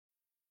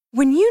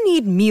When you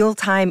need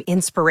mealtime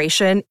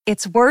inspiration,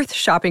 it's worth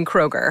shopping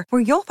Kroger,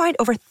 where you'll find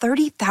over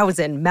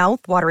 30,000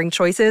 mouth-watering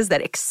choices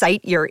that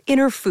excite your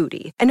inner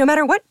foodie. And no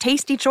matter what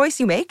tasty choice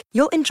you make,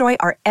 you'll enjoy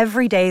our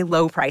everyday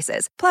low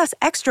prices, plus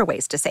extra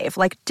ways to save,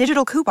 like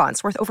digital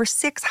coupons worth over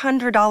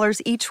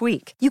 $600 each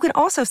week. You can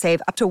also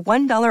save up to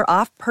 $1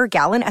 off per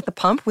gallon at the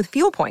pump with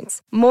fuel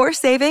points. More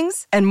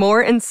savings and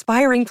more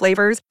inspiring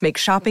flavors make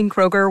shopping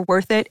Kroger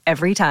worth it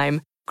every time.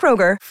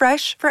 Kroger,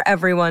 fresh for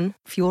everyone.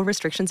 Fuel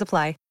restrictions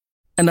apply.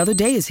 Another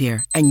day is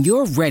here, and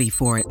you're ready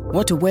for it.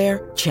 What to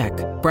wear? Check.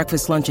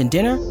 Breakfast, lunch, and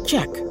dinner?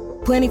 Check.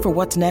 Planning for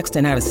what's next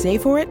and how to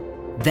save for it?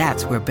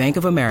 That's where Bank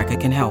of America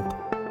can help.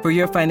 For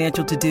your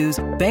financial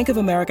to-dos, Bank of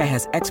America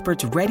has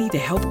experts ready to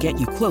help get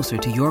you closer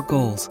to your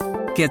goals.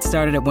 Get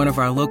started at one of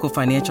our local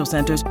financial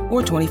centers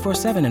or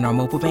 24/7 in our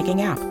mobile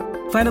banking app.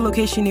 Find a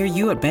location near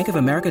you at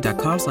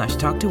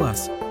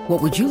bankofamerica.com/talktous.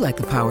 What would you like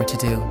the power to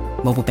do?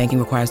 Mobile banking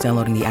requires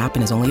downloading the app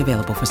and is only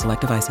available for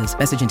select devices.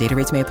 Message and data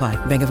rates may apply.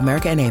 Bank of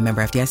America N.A.,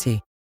 member FDIC.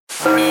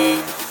 3,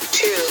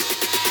 2,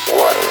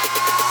 1.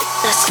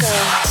 Let's go.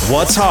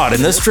 What's hot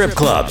in the strip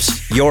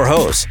clubs? Your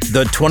hosts,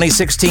 the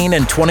 2016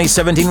 and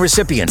 2017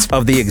 recipients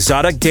of the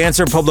Exotic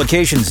Dancer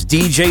Publications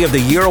DJ of the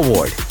Year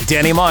Award,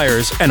 Danny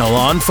Myers and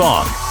Alon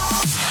Fong.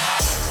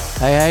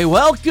 Hey,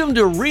 welcome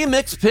to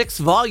Remix Picks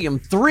Volume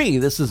 3.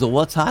 This is a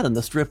What's Hot in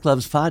the Strip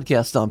Clubs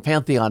podcast on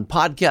Pantheon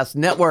Podcast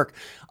Network.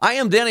 I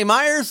am Danny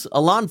Myers,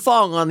 Alon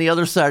Fong on the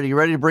other side. Are you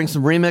ready to bring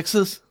some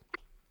remixes?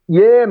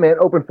 Yeah, man,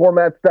 open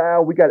format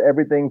style. We got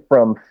everything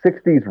from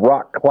 60s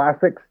rock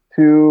classics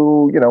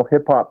to,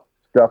 hip-hop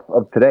stuff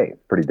of today.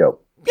 It's pretty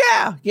dope.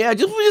 Yeah,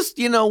 just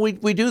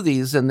we do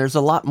these, and there's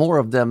a lot more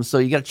of them, so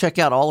you got to check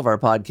out all of our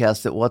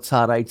podcasts at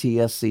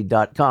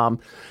what'shotitsc.com.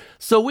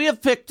 So we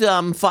have picked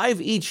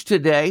 5 each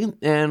today,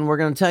 and we're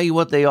going to tell you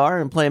what they are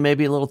and play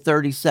maybe a little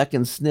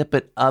 30-second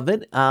snippet of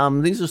it.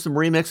 These are some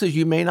remixes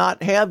you may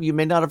not have, you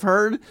may not have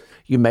heard,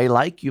 you may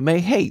like, you may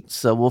hate,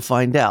 so we'll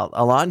find out.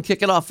 Alon,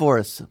 kick it off for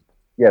us.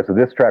 Yeah, so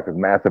this track was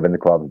massive in the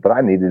clubs, but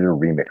I needed a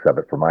remix of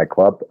it for my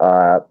club.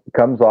 It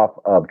comes off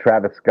of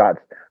Travis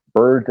Scott's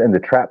Birds and the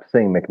Trap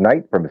Sing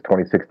McKnight from his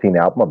 2016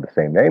 album of the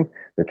same name.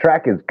 The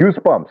track is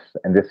Goosebumps,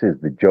 and this is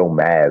the Joe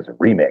Maz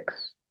remix.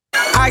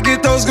 I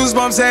get those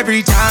goosebumps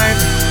every time.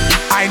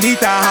 I need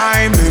the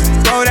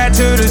Heimlich, throw that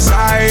to the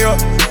side.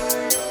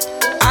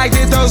 I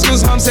get those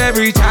goosebumps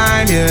every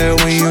time, yeah.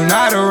 When you're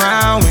not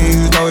around, when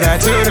you throw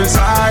that to the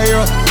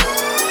side.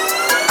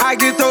 I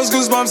get those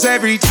goosebumps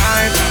every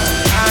time.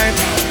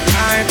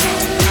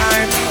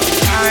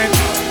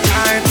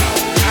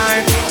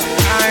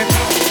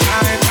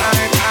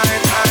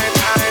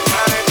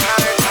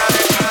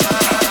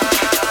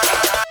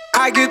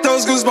 I get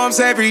those goosebumps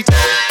every time.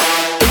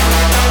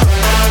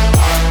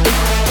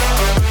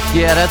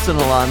 Yeah, that's an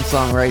Alon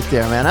song right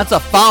there, man. That's a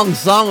Fong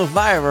song if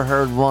I ever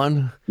heard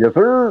one. Yes,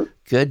 sir.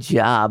 Good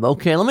job.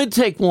 Okay, let me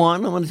take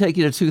one. I'm going to take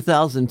you to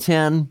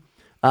 2010.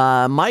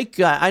 Mike,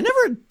 I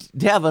never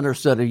have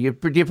understood it.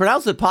 Do you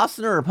pronounce it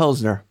Posner or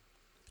Posner?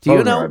 Do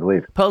you know? I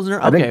believe.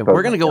 Posner? Okay,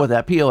 we're going to go with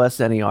that.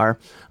 Posner.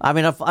 I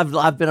mean,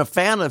 I've been a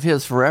fan of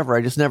his forever.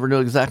 I just never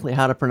knew exactly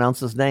how to pronounce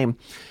his name.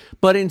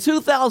 But in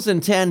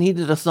 2010, he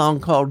did a song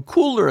called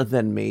Cooler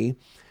Than Me.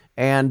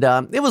 And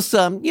it was,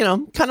 kind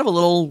of a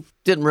little,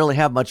 didn't really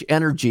have much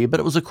energy, but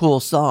it was a cool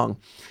song.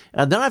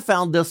 And then I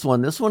found this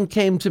one. This one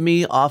came to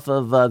me off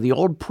of the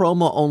old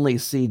promo-only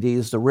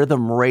CDs, the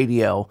Rhythm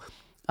Radio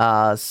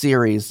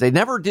series. They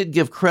never did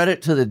give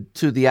credit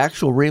to the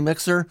actual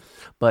remixer,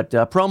 but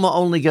promo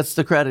only gets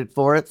the credit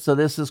for it. So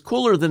this is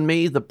Cooler Than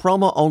Me, the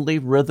promo only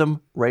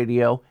Rhythm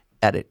Radio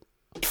edit.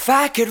 If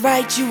I could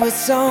write you a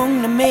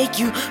song to make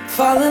you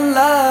fall in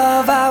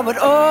love, I would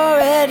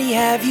already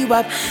have you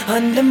up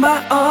under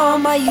my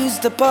arm. I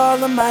used up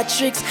all of my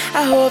tricks,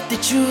 I hope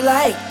that you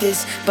like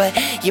this, but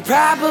you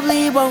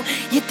probably won't.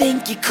 You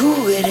think you're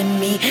cooler than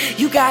me.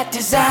 You got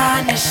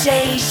designer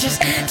shades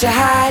just to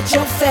hide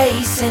your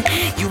face, and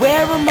you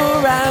wear them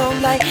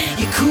around like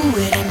you're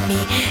cooler than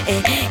me.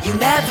 And you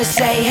never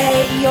say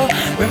hey or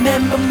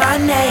remember my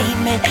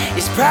name, and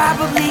it's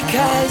probably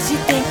cause you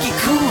think you're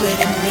cooler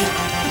than me.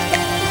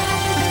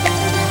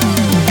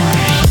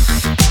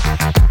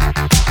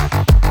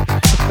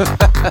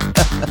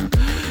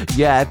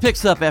 Yeah, it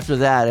picks up after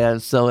that,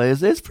 and so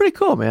it's pretty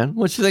cool, man.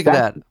 What you think of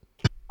that?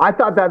 I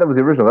thought that was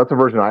the original. That's the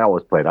version I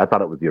always played. I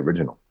thought it was the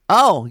original.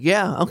 Oh,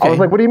 yeah, okay. I was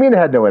like, what do you mean it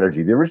had no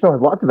energy? The original has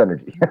lots of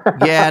energy.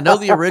 Yeah, no,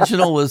 the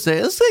original it's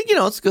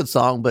a good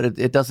song, but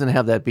it doesn't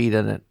have that beat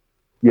in it.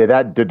 Yeah,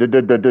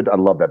 that I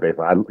love that bass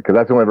line because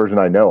that's the only version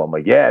I know. I'm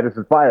like, yeah, this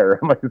is fire.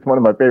 I'm like, it's one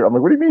of my favorite. I'm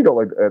like, what do you mean you don't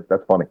like that?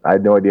 That's funny. I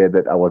had no idea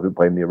that I wasn't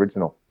playing the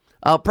original.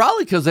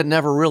 Probably because it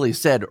never really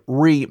said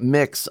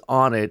remix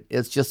on it.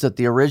 It's just that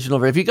the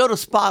original. If you go to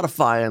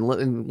Spotify and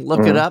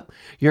look it up,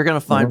 you're going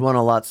to find one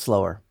a lot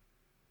slower.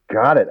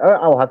 Got it.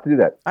 I'll have to do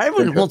that. I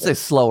won't say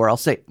slower. I'll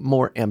say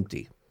more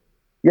empty.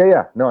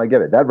 Yeah. No, I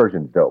get it. That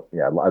version's dope.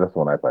 Yeah, that's the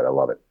one I played. I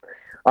love it.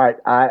 All right,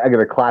 I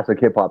got a classic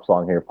hip hop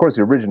song here. Of course,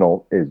 the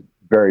original is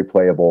very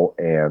playable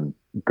and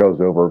goes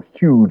over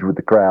huge with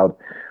the crowd.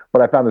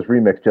 But I found this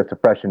remix just to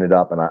freshen it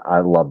up, and I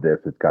love this.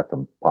 It's got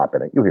some pop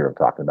in it. You'll hear what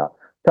I'm talking about.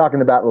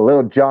 Talking about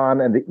Lil Jon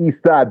and the East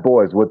Side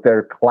Boys with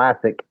their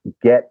classic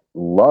Get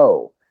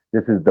Low.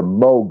 This is the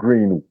Mo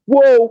Green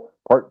Whoa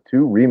Part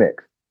 2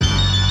 remix.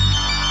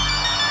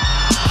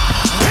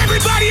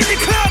 Everybody in the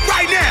club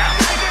right now.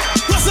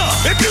 What's up?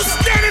 If you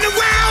standing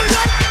around,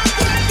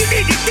 you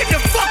need to get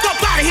the fuck up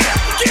out of here.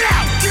 Get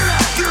out. Get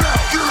out. Get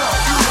out. Get out.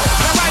 Get out.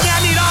 Now right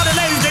now I need all the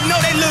ladies that know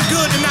they look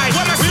good tonight.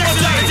 What am I saying?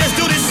 Like, just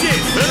do this shit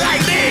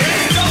like this.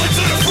 Going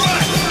to the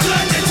front,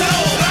 touch your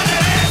toe, run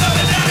that ass up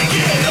and down and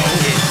get on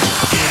it.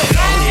 Get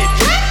on it.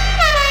 Get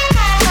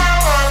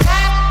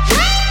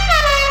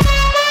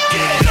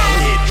on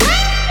it.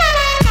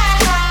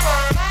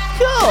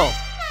 Cool.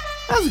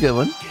 That was a good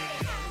one.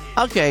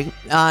 Okay,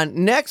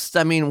 next,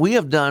 I mean, we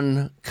have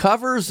done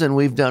covers and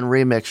we've done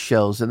remix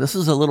shows, and this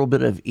is a little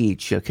bit of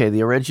each, okay?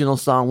 The original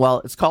song, well,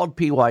 it's called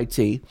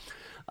PYT,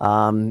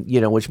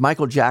 which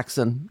Michael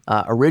Jackson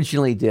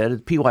originally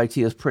did.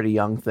 PYT is a pretty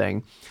young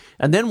thing.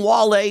 And then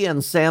Wale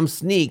and Sam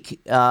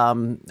Sneak did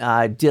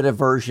a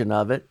version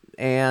of it.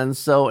 And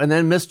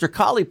then Mr.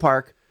 Collie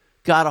Park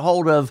got a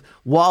hold of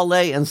Wale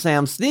and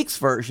Sam Sneak's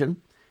version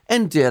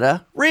and did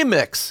a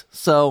remix.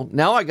 So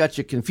now I got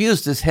you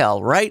confused as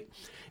hell, right?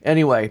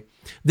 Anyway,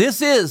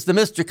 this is the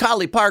Mr.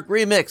 Collie Park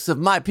remix of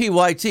My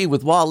PYT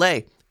with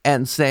Wale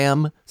and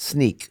Sam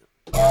Sneak.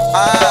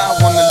 I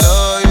wanna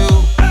love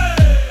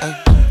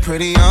you,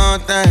 pretty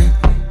young thing.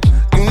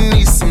 You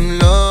need some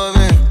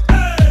loving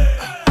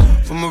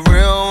from a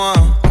real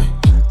one.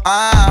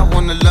 I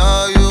wanna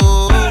love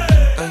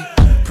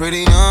you,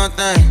 pretty young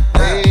thing.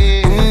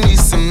 You need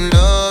some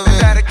loving,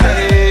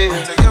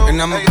 and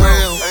I'm a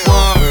real one.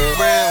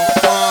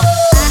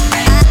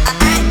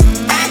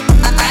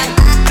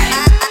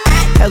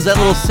 Has that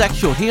little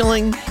sexual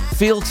healing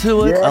feel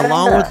to it,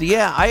 along with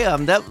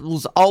that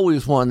was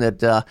always one that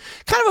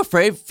kind of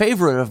a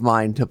favorite of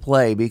mine to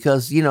play,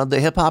 because the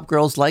hip hop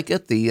girls like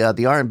it,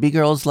 the R&B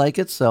girls like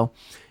it, so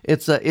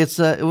it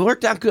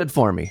worked out good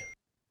for me.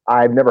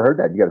 I've never heard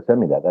that. You got to send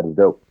me that. That is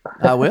dope.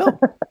 I will.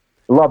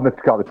 Love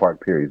Mr. Collie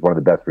Park. Period. He's one of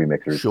the best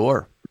remixers.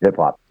 Sure. Hip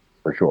hop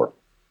for sure.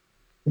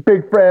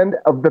 Big friend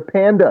of the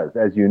Pandas,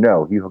 as you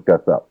know. He hooked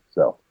us up.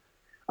 So.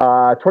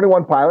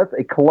 21 Pilots,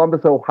 a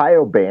Columbus,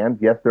 Ohio band.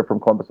 Yes, they're from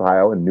Columbus,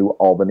 Ohio and New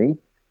Albany.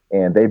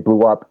 And they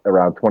blew up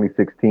around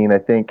 2016, I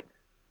think.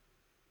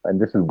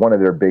 And this is one of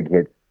their big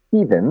hits,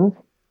 Heathens.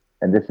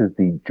 And this is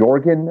the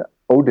Jorgen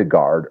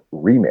Odegaard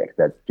remix.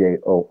 That's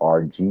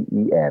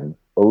Jorgen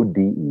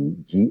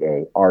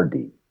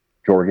Odegaard.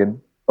 Jorgen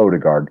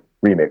Odegaard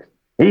remix.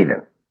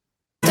 Heathens.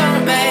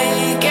 Don't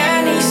make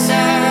any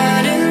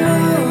sudden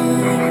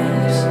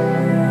moves.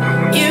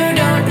 You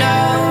don't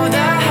know the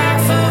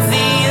half of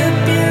the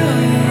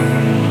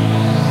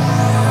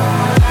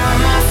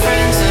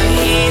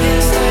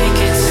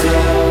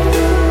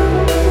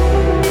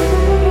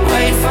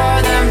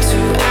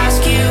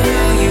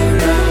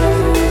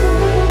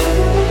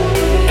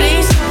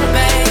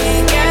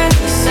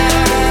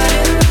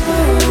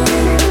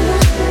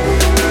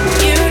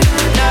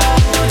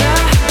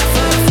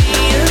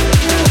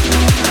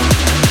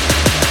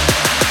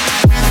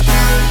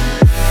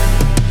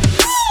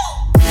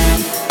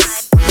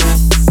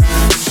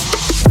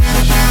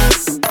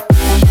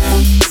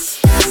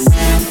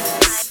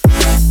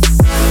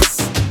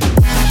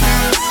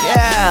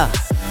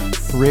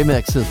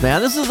remixes,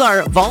 man. This is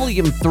our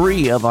volume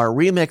 3 of our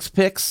remix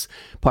picks,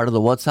 part of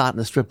the What's Hot in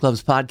the Strip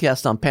Clubs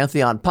podcast on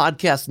Pantheon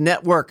Podcast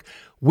Network.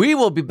 We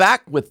will be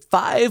back with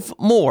 5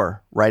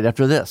 more right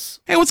after this.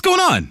 Hey, what's going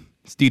on?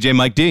 It's DJ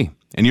Mike D,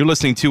 and you're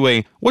listening to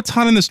a What's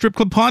Hot in the Strip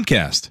Club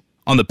podcast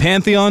on the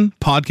Pantheon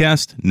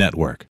Podcast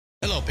Network.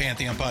 Hello,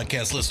 Pantheon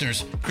Podcast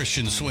listeners.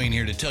 Christian Swain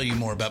here to tell you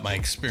more about my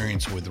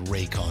experience with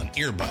Raycon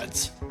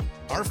earbuds.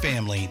 Our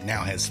family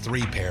now has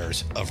 3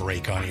 pairs of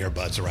Raycon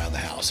earbuds around the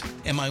house,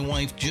 and my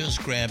wife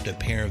just grabbed a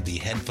pair of the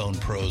Headphone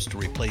Pros to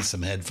replace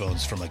some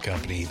headphones from a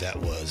company that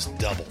was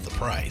double the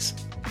price.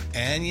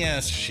 And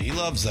yes, she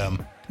loves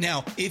them.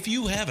 Now, if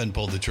you haven't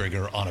pulled the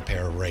trigger on a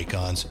pair of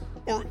Raycons,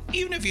 or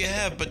even if you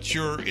have, but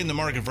you're in the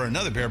market for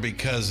another pair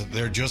because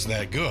they're just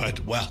that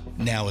good, well,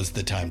 now is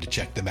the time to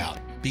check them out,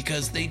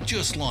 because they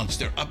just launched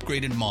their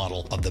upgraded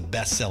model of the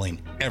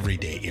best-selling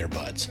everyday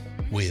earbuds.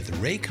 With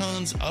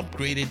Raycon's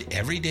upgraded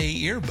everyday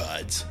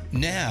earbuds,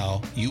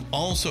 now you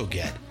also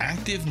get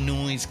active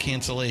noise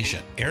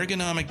cancellation,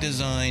 ergonomic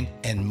design,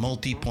 and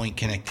multi-point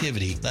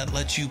connectivity that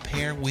lets you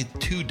pair with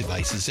 2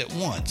 devices at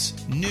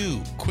once.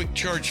 New quick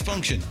charge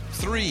function,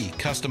 3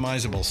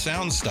 customizable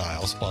sound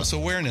styles, plus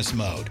awareness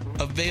mode.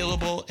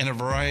 Available in a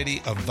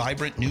variety of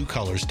vibrant new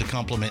colors to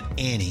complement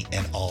any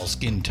and all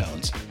skin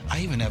tones.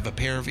 I even have a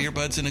pair of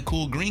earbuds in a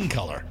cool green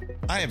color.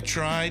 I have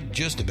tried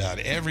just about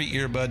every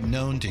earbud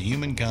known to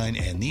humankind,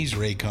 and these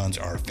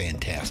Raycons are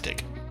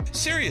fantastic.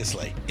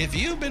 Seriously, if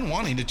you've been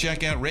wanting to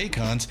check out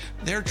Raycons,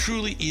 there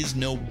truly is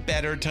no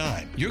better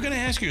time. You're going to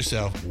ask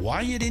yourself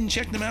why you didn't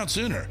check them out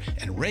sooner,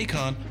 and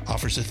Raycon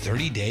offers a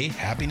 30-day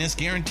happiness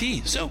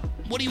guarantee. So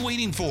what are you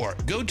waiting for?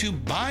 Go to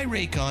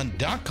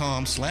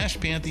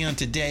buyraycon.com/Pantheon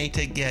today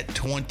to get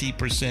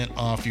 20%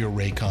 off your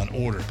Raycon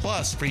order,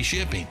 plus free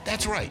shipping.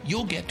 That's right,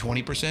 you'll get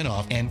 20%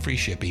 off and free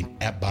shipping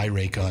at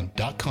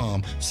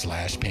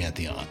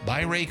buyraycon.com/Pantheon.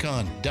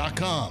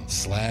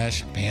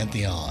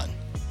 buyraycon.com/Pantheon.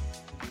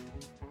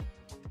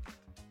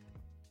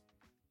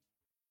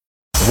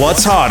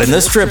 What's hot in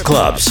the strip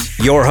clubs?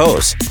 Your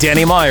hosts,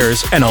 Danny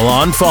Myers and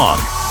Alon Fong.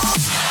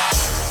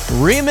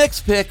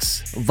 Remix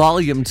Picks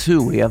Volume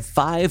 2. We have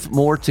 5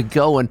 more to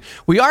go, and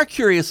we are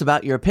curious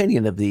about your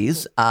opinion of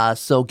these.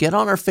 So get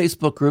on our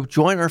Facebook group,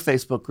 join our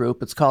Facebook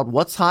group. It's called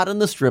What's Hot in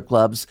the Strip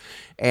Clubs,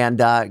 and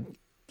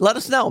let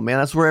us know, man.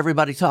 That's where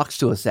everybody talks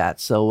to us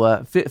at.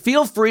 So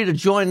feel free to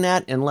join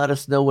that and let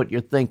us know what you're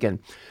thinking.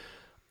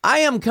 I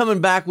am coming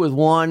back with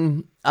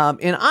one,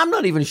 and I'm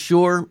not even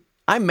sure.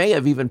 I may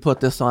have even put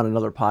this on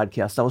another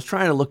podcast. I was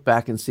trying to look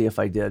back and see if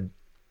I did.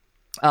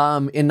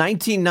 In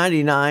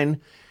 1999,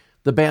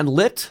 the band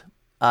Lit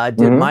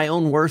did My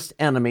Own Worst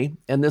Enemy,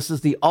 and this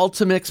is the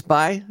Ultimix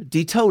by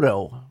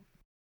DeToto.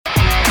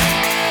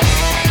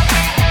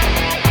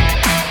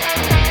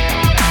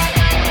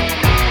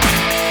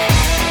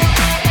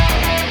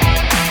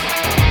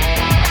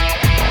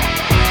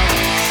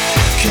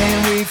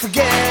 Can we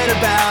forget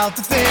about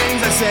the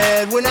things I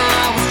said when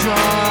I was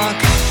drunk?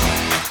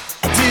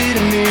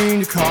 Didn't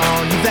mean to call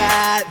you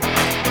that.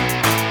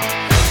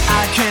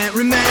 I can't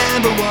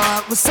remember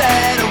what was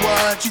said or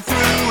what you threw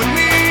at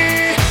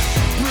me.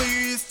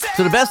 Please.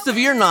 To the best of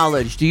your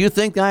knowledge, do you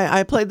think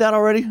I played that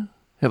already?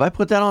 Have I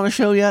put that on a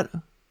show yet?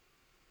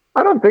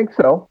 I don't think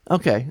so.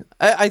 Okay.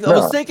 I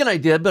was thinking I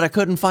did, but I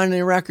couldn't find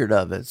any record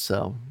of it.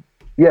 So.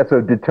 Yeah,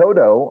 so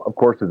DeToto, of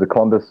course, is a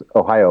Columbus,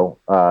 Ohio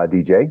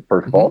DJ,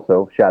 first of all.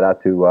 So shout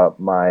out to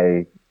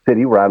my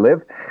city where I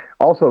live.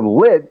 Also,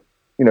 Lit.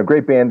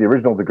 Great band. The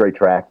original is a great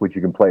track, which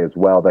you can play as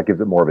well. That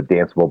gives it more of a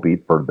danceable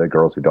beat for the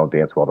girls who don't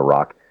dance well to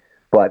rock.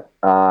 But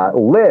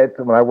Lit,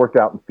 when I worked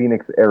out in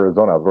Phoenix,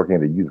 Arizona, I was working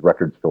at a used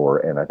record store,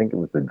 and I think it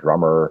was the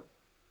drummer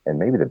and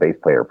maybe the bass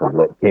player from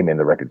Lit came in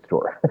the record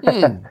store.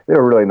 They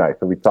were really nice.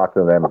 So we talked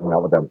to them and hung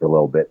out with them for a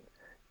little bit.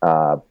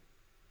 Very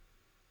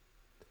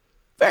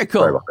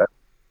cool. Sorry about that.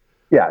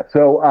 Yeah,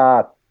 so,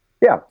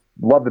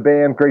 love the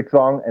band. Great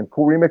song and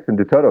cool remix. And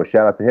DeToto,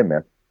 shout out to him,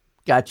 man.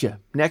 Gotcha.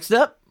 Next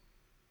up.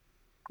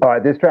 All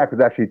right, this track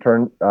was actually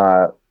turned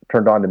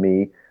on to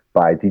me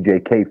by DJ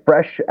K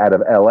Fresh out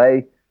of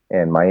L.A.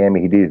 and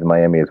Miami. He DJs in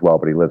Miami as well,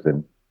 but he lives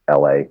in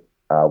L.A.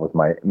 Was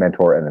my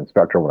mentor and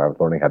instructor when I was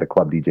learning how to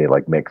club DJ,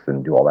 like mix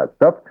and do all that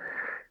stuff.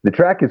 The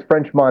track is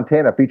French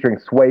Montana featuring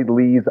Sway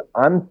Lee's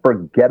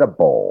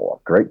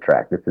Unforgettable. Great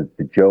track. This is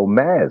the Joe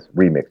Maz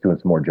remix, doing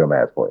some more Joe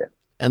Maz for you.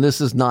 And this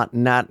is not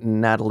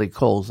Natalie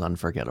Cole's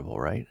Unforgettable,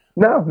 right?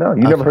 No.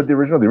 You never heard the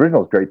original? The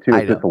original is great, too.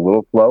 It's just a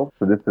little slow.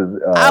 So this is...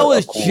 I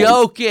was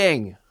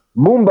joking.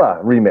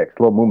 Moomba remix,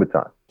 little Moomba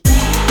time.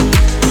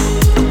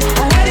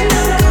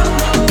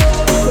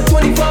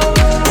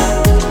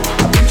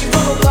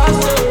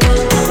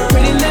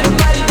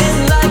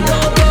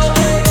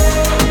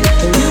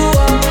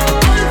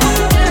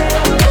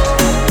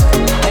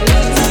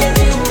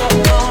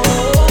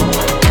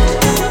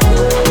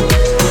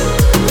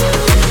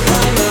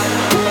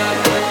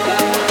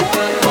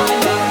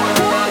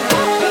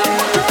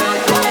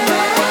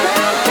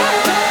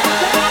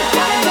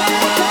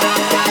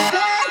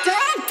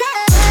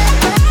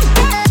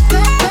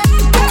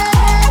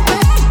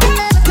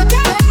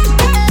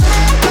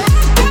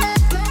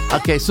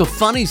 Okay, so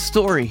funny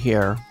story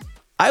here.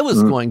 I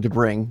was going to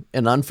bring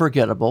an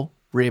Unforgettable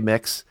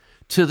remix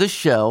to the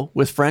show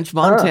with French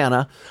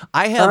Montana.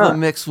 I have a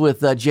mix with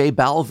J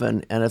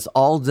Balvin, and it's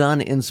all done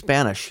in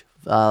Spanish.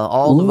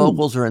 All the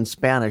vocals are in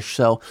Spanish.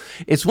 So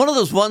it's one of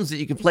those ones that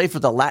you can play for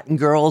the Latin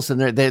girls, and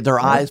their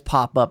eyes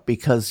pop up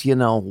because,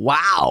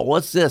 wow,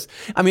 what's this?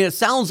 I mean, it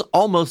sounds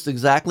almost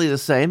exactly the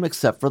same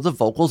except for the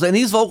vocals, and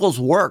these vocals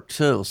work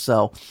too.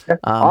 So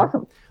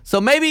awesome. So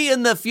maybe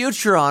in the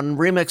future on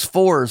Remix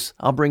 4s,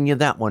 I'll bring you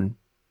that one.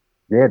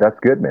 Yeah, that's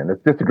good, man.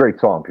 It's just a great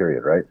song,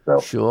 period, right?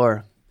 So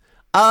sure.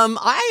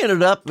 I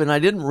ended up, and I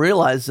didn't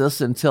realize this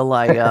until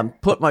I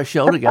put my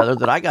show together,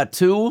 that I got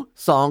 2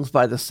 songs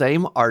by the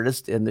same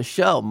artist in the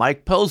show.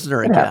 Mike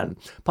Posner again.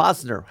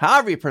 Posner,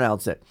 however you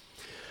pronounce it.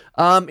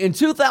 In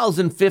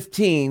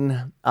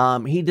 2015,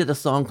 he did a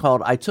song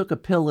called I Took a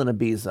Pill in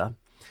Ibiza.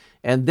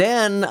 And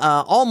then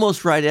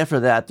almost right after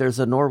that, there's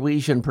a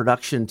Norwegian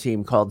production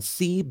team called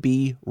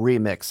CB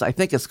Remix. I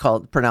think it's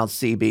pronounced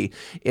CB.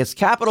 It's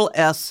capital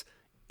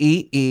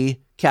S-E-E,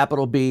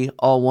 capital B,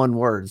 all one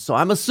word. So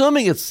I'm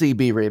assuming it's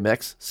CB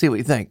Remix. See what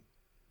you think.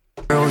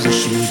 Girls and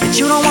shoes, but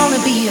you don't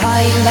wanna be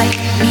high like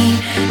me.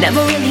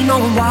 Never really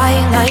knowing why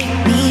like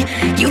me.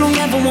 You don't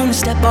ever wanna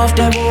step off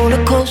that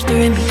roller coaster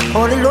and be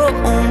all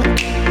alone.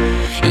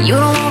 You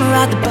don't wanna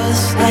ride the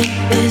bus like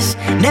this.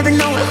 Never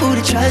knowing who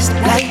to trust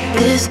like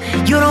this.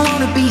 You don't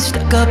wanna be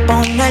stuck up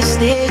on that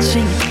stage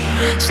singing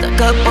stuck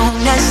up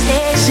on that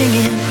stage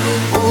singing.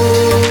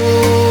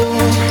 Oh,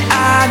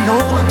 I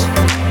know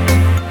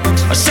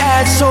a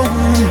sad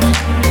souls,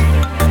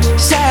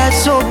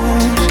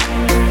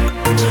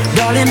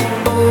 darling.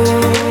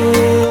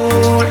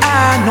 All I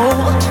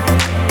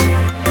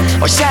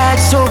know are sad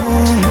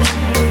souls.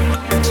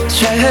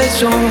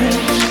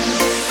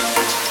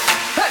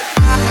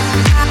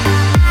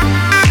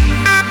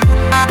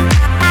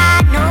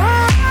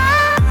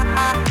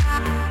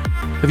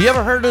 Have you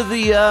ever heard of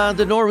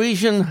the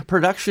Norwegian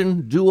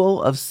production duo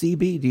of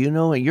CB? Do you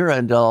know? You're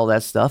into all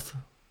that stuff.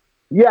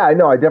 Yeah, I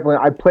know. I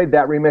played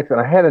that remix,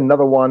 and I had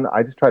another one.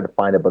 I just tried to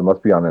find it, but it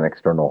must be on an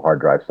external hard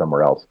drive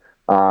somewhere else.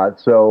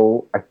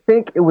 So I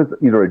think it was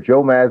either a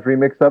Joe Maz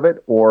remix of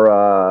it or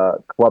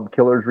a Club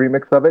Killers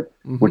remix of it,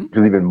 which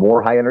is even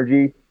more high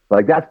energy.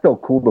 Like, that's still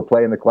cool to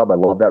play in the club. I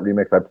love that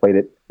remix. I played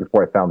it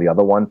before I found the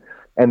other one.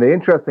 And the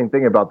interesting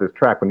thing about this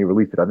track when you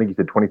released it, I think you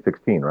said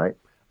 2016, right?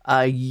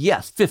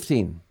 Yes,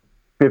 15.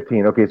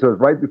 15. Okay, so it was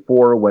right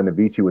before when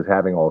Avicii was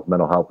having all his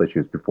mental health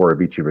issues, before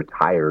Avicii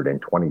retired in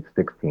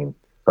 2016.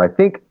 So I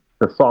think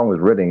the song was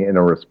written in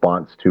a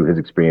response to his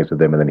experience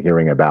with him and then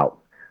hearing about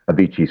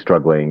Avicii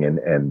struggling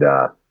and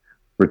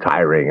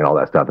retiring and all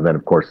that stuff. And then,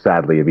 of course,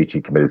 sadly,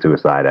 Avicii committed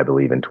suicide, I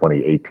believe, in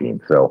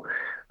 2018. So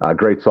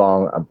great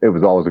song. It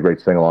was always a great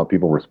sing-along.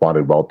 People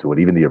responded well to it,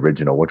 even the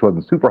original, which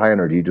wasn't super high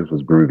energy, just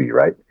was groovy,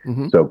 right?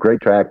 So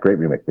great track, great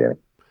remix, Danny.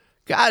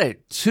 Got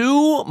it.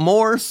 2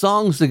 more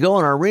songs to go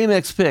on our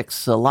remix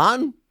picks.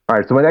 Alon? All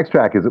right, so my next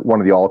track is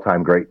one of the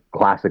all-time great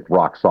classic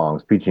rock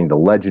songs featuring the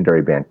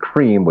legendary band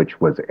Cream,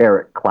 which was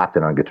Eric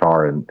Clapton on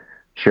guitar and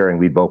sharing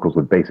lead vocals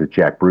with bassist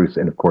Jack Bruce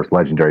and, of course,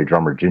 legendary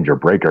drummer Ginger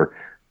Baker.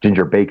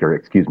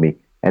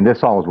 And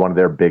this song was one of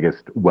their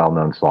biggest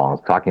well-known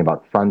songs, talking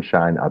about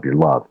Sunshine of Your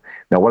Love.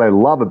 Now, what I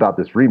love about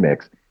this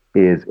remix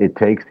is it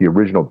takes the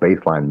original bass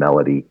line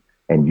melody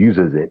and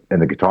uses it in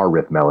the guitar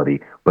riff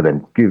melody, but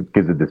then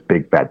gives it this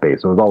big fat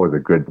bass. So it was always a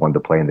good one to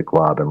play in the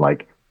club. And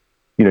like,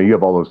 you know, you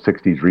have all those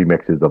 60s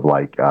remixes of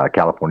like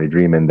California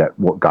Dreamin' that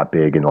got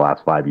big in the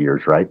last 5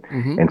 years, right?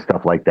 And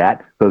stuff like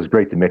that. So it's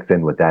great to mix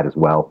in with that as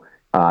well.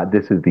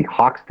 This is the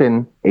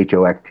Hoxton,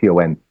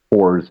 Hoxton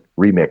 4's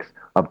remix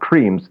of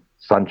Cream's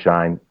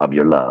Sunshine of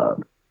Your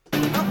Love.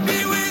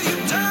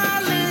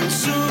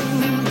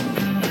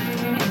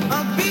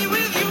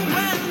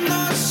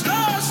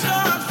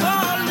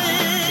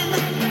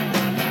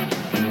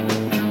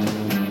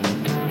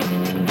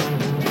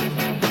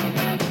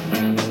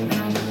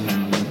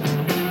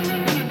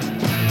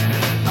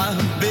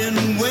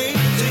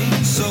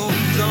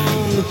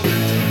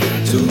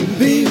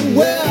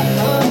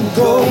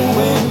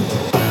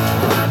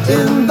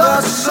 In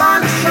the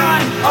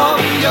sunshine of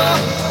your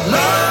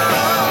love.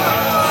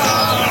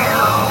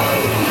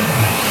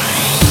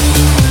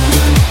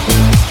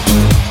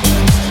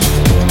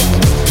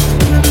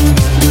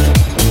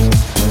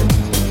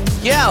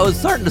 Yeah, I was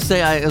starting to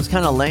say it was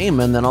kind of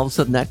lame, and then all of a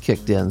sudden that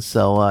kicked in.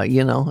 So,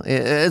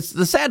 it's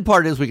the sad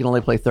part is we can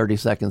only play 30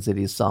 seconds of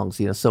these songs,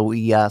 so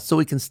we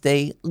can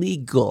stay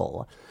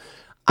legal.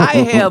 I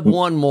have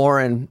one more,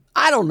 and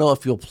I don't know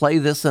if you'll play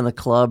this in a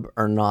club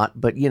or not,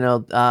 but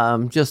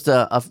just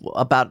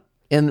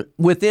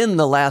within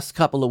the last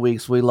couple of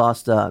weeks, we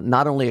lost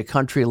not only a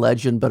country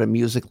legend but a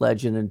music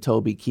legend in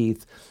Toby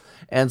Keith,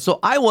 and so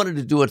I wanted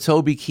to do a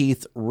Toby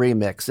Keith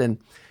remix, and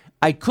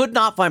I could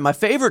not find my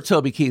favorite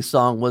Toby Keith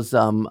song was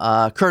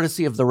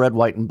courtesy of the Red,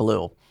 White, and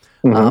Blue,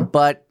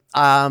 but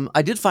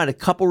I did find a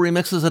couple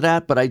remixes of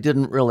that, but I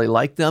didn't really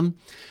like them.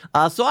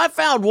 So I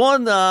found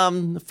one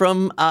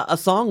from a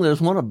song.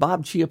 There's one of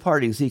Bob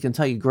Chiappardi's. He can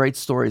tell you great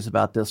stories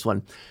about this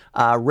one.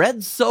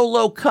 Red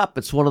Solo Cup.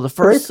 It's one of the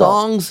first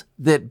songs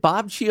that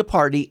Bob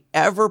Chiappardi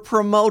ever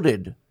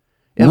promoted.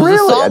 It was a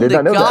song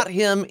that got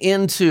him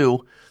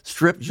into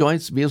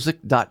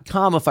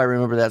stripjointsmusic.com, if I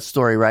remember that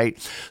story right.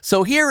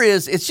 So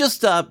it's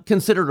just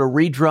considered a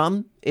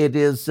redrum. It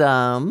is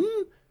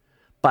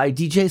by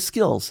DJ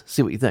Skills.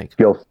 See what you think.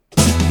 Skills.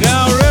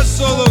 Now, Red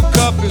Solo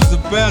Cup is the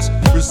best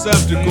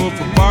receptacle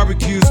for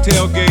barbecues,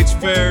 tailgates,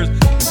 fairs, and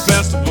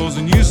festivals.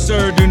 And you,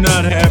 sir, do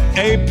not have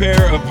a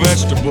pair of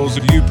vegetables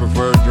if you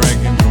prefer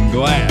drinking from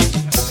glass.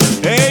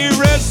 A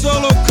Red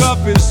Solo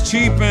Cup is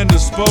cheap and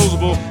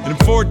disposable. In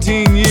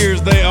 14 years,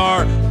 they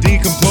are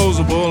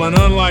decomposable. And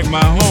unlike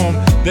my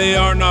home, they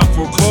are not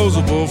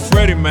foreclosable.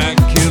 Freddie Mac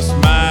kissed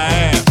my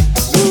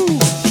ass. Woo!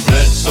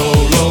 Red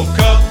Solo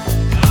Cup,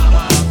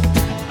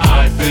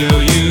 I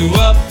fill you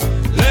up.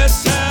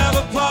 Let's have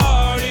a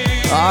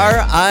party.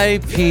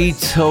 R.I.P.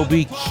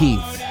 Toby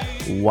Keith.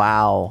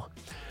 Wow.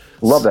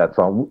 Love that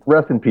song.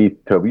 Rest in peace,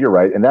 Toby. You're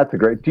right. And that's a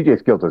great, DJ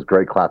Skills has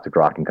great classic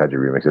rock and country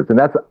remixes. And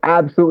that's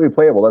absolutely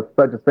playable. That's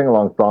such a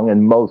sing-along song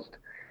in most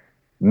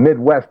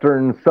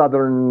Midwestern,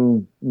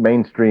 Southern,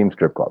 mainstream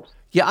strip clubs.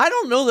 Yeah, I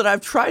don't know that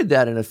I've tried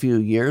that in a few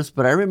years,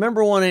 but I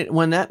remember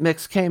when that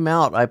mix came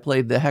out, I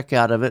played the heck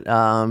out of it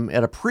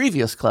at a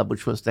previous club,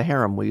 which was the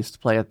Harem. We used to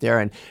play it there.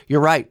 And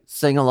you're right.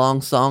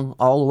 Sing-along song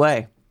all the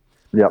way.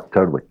 Yep,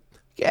 totally.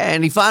 Yeah,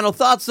 any final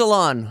thoughts,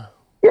 Alon?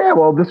 Yeah,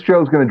 well, this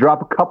show is going to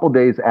drop a couple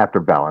days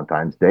after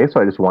Valentine's Day, so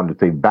I just wanted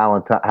to say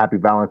happy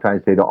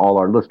Valentine's Day to all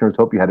our listeners.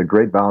 Hope you had a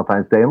great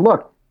Valentine's Day. And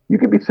look, you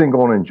can be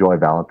single and enjoy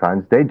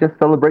Valentine's Day. Just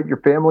celebrate your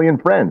family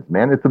and friends,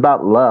 man. It's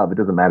about love. It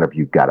doesn't matter if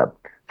you've got a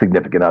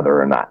significant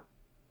other or not.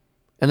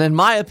 And in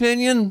my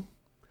opinion,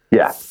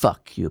 yeah,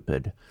 fuck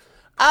Cupid.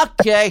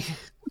 Okay.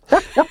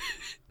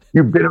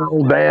 You bitter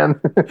old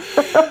man.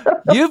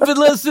 You've been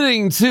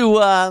listening to,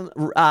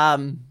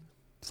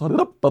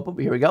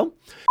 here we go.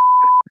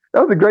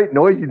 That was a great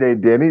noise you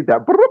made, Danny. I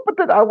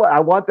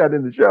want that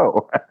in the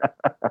show.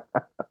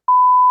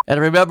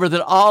 And remember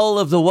that all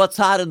of the What's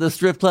Hot in the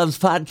Strip Clubs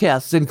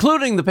podcasts,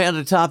 including the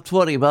Panda Top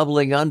 20,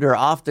 Bubbling Under,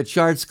 Off the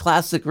Charts,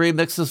 Classic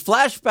Remixes,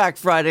 Flashback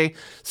Friday,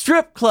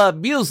 Strip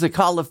Club Music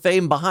Hall of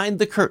Fame, Behind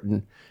the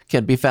Curtain,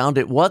 can be found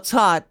at What's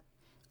Hot,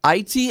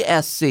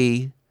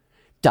 ITSC.com.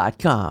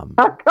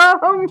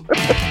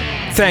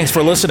 Thanks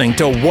for listening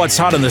to What's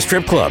Hot in the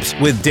Strip Clubs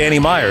with Danny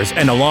Myers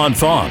and Alon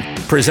Fong,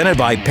 presented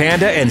by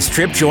Panda and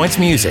Strip Joints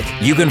Music.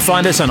 You can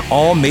find us on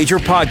all major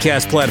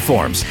podcast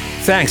platforms.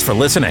 Thanks for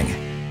listening.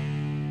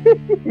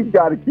 You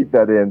got to keep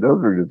that in.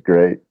 Those are just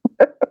great.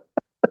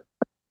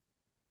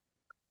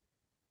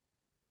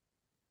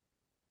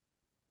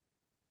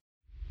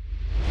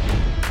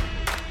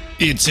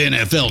 It's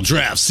NFL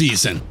draft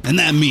season, and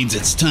that means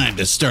it's time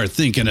to start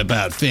thinking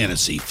about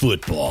fantasy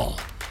football.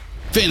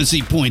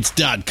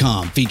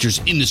 FantasyPoints.com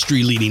features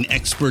industry-leading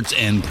experts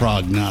and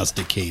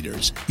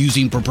prognosticators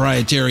using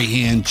proprietary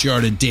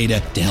hand-charted data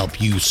to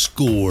help you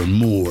score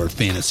more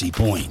fantasy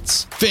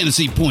points.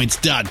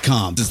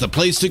 FantasyPoints.com is the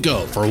place to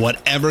go for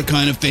whatever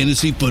kind of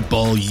fantasy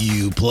football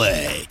you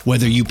play.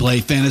 Whether you play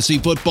fantasy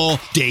football,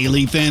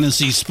 daily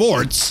fantasy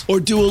sports,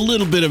 or do a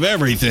little bit of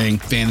everything,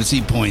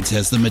 Fantasy Points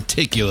has the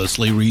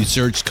meticulously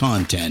researched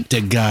content to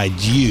guide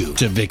you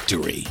to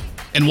victory.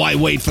 And why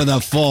wait for the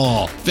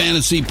fall?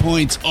 Fantasy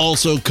Points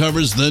also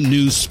covers the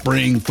new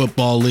spring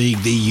football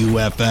league, the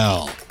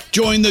UFL.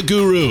 Join the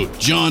guru,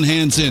 John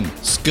Hansen,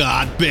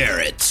 Scott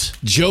Barrett,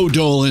 Joe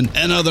Dolan,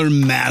 and other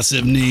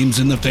massive names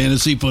in the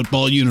fantasy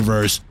football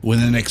universe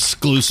with an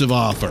exclusive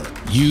offer.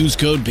 Use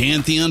code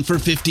Pantheon for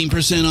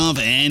 15% off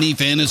any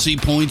Fantasy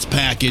Points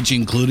package,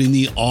 including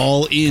the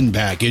all-in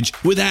package,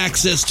 with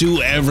access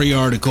to every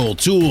article,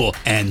 tool,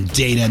 and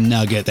data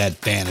nugget that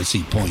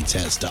Fantasy Points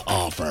has to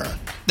offer.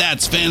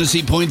 That's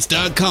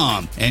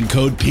FantasyPoints.com and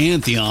code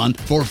Pantheon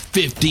for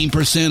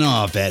 15%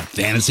 off at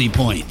Fantasy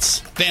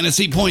Points.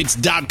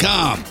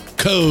 FantasyPoints.com,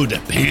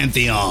 code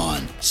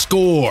Pantheon.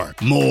 Score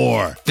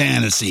more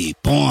fantasy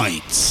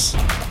points.